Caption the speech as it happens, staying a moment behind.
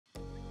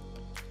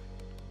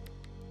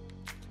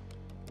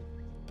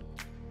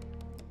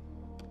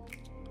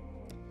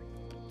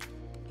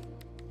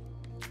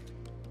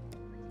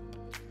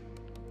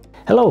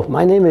Hello,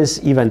 my name is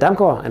Ivan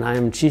Damgård and I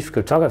am Chief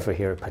Cryptographer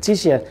here at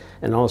Partisia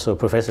and also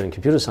Professor in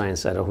Computer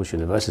Science at Aarhus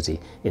University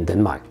in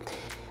Denmark.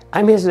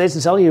 I'm here today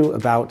to tell you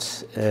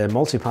about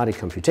multi-party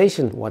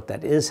computation, what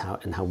that is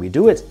and how we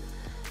do it.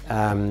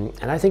 And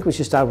I think we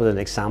should start with an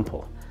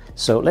example.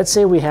 So let's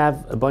say we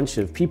have a bunch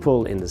of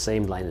people in the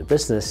same line of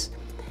business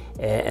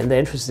and they're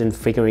interested in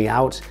figuring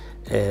out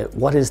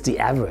what is the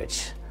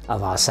average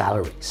of our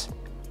salaries.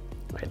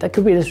 Right, that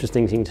could be an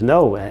interesting thing to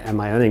know.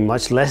 Am I earning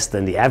much less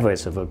than the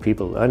average of what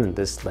people earn in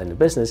this line of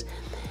business?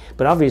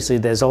 But obviously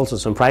there's also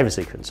some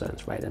privacy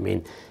concerns, right? I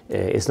mean,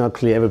 it's not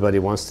clear everybody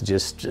wants to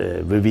just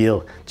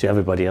reveal to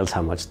everybody else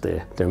how much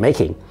they're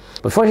making.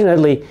 But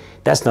fortunately,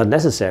 that's not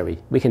necessary.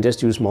 We can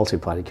just use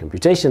multi-party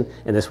computation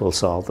and this will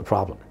solve the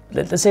problem.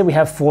 Let's say we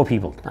have 4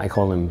 people. I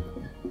call them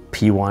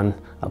P1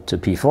 up to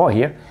P4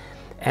 here.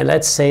 And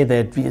let's say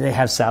that they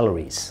have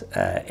salaries,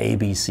 A,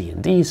 B, C,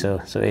 and D.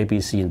 So A,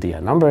 B, C, and D are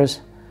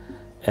numbers.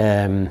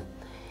 And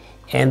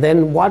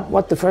then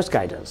what the first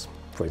guy does,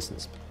 for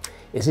instance,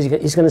 is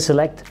he's going to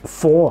select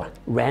 4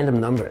 random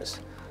numbers.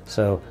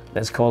 So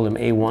let's call them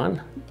A1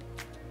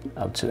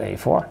 up to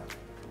A4.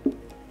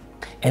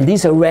 And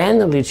these are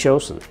randomly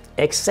chosen,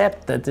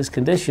 except that this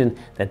condition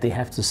that they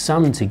have to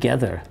sum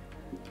together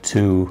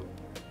to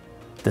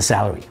the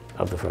salary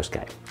of the first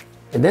guy.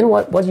 And then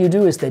what you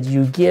do is that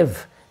you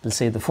give, let's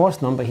say, the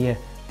 4th number here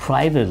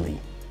privately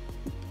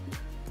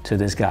to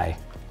this guy,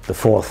 the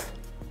fourth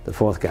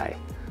guy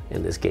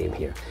in this game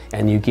here.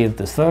 And you give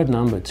the 3rd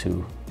number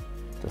to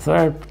the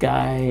 3rd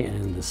guy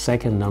and the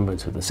 2nd number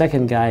to the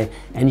 2nd guy,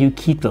 and you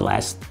keep the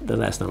last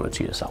number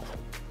to yourself.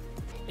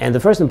 And the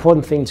first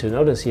important thing to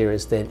notice here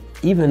is that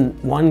even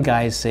one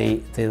guy, say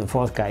the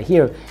 4th guy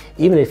here,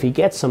 even if he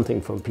gets something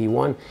from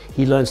P1,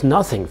 he learns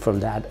nothing from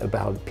that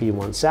about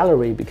P1's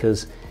salary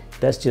because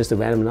that's just a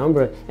random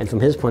number, and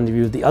from his point of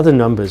view, the other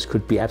numbers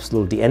could be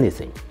absolutely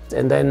anything.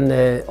 And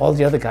then all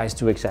the other guys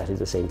do exactly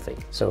the same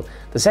thing. So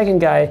the 2nd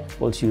guy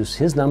will choose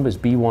his numbers,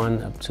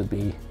 B1 up to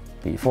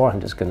B4.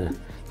 I'm just going to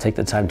take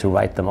the time to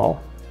write them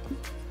all.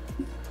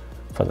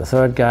 For the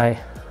 3rd guy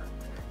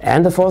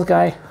and the 4th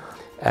guy.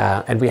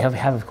 And we have,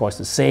 of course,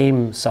 the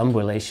same sum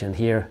relation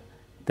here,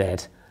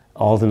 that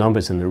all the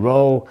numbers in the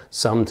row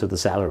sum to the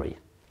salary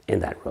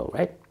in that row,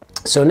 right?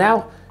 So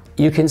now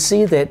you can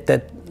see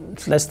that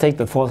let's take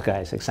the 4th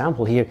guy's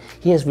example here.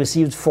 He has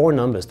received 4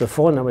 numbers, the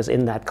 4 numbers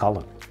in that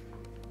column.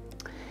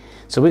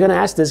 So we're going to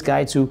ask this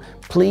guy to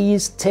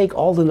please take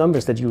all the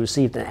numbers that you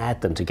received and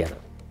add them together.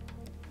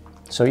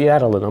 So you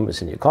add all the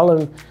numbers in your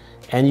column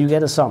and you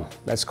get a sum.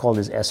 Let's call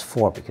this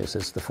S4 because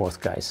it's the 4th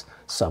guy's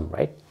sum,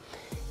 right?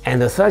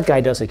 And the 3rd guy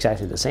does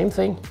exactly the same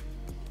thing.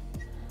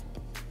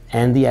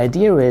 And the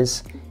idea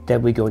is that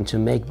we're going to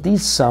make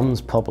these sums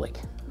public.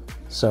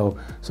 So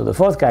the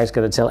 4th guy is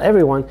going to tell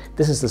everyone,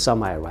 this is the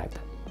sum I arrived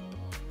at.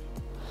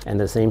 And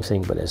the same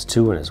thing, but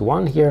S2 and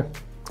S1 here.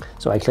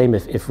 So I claim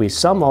if we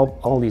sum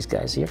all these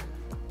guys here,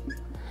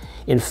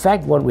 in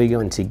fact, what we're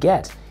going to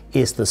get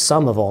is the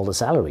sum of all the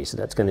salaries. So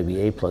that's going to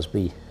be A plus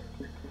B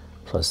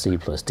plus C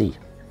plus D.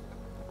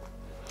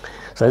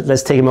 So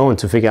let's take a moment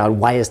to figure out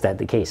why is that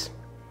the case.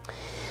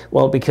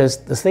 Well,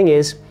 because the thing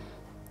is,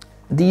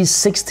 these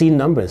 16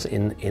 numbers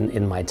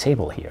in my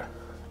table here,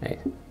 right?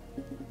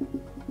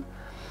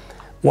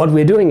 What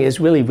we're doing is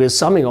really we're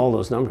summing all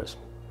those numbers.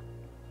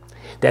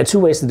 There are 2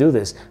 ways to do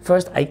this.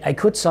 First, I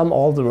could sum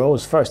all the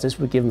rows first. This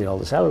would give me all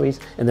the salaries,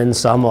 and then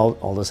sum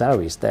all the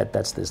salaries.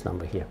 That's this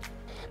number here.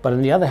 But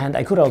on the other hand,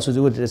 I could also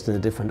do it just in a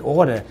different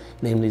order,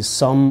 namely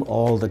sum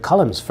all the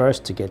columns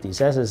first to get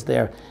these S's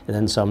there, and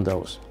then sum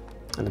those.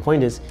 And the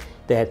point is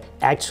that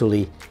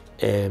actually,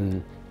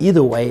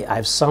 either way,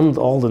 I've summed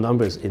all the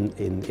numbers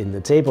in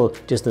the table,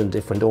 just in a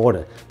different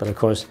order. But of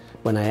course,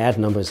 when I add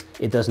numbers,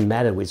 it doesn't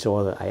matter which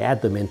order I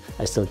add them in,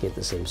 I still get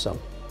the same sum.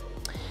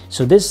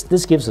 So this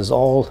gives us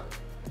all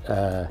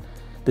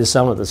the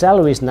sum of the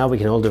salaries. Now we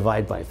can all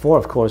divide by 4,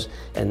 of course,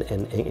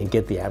 and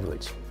get the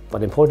average.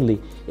 But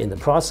importantly, in the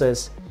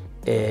process,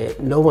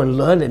 no one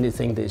learned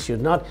anything they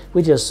should not.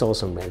 We just saw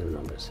some random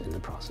numbers in the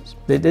process.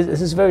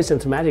 This is very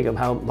symptomatic of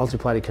how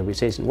multi-party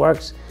computation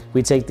works.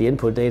 We take the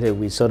input data,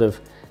 we sort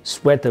of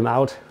spread them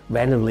out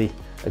randomly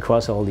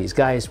across all these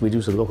guys. We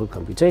do some local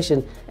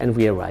computation, and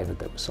we arrive at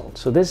the result.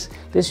 So this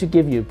should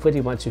give you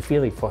pretty much a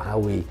feeling for how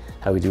we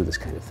do this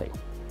kind of thing.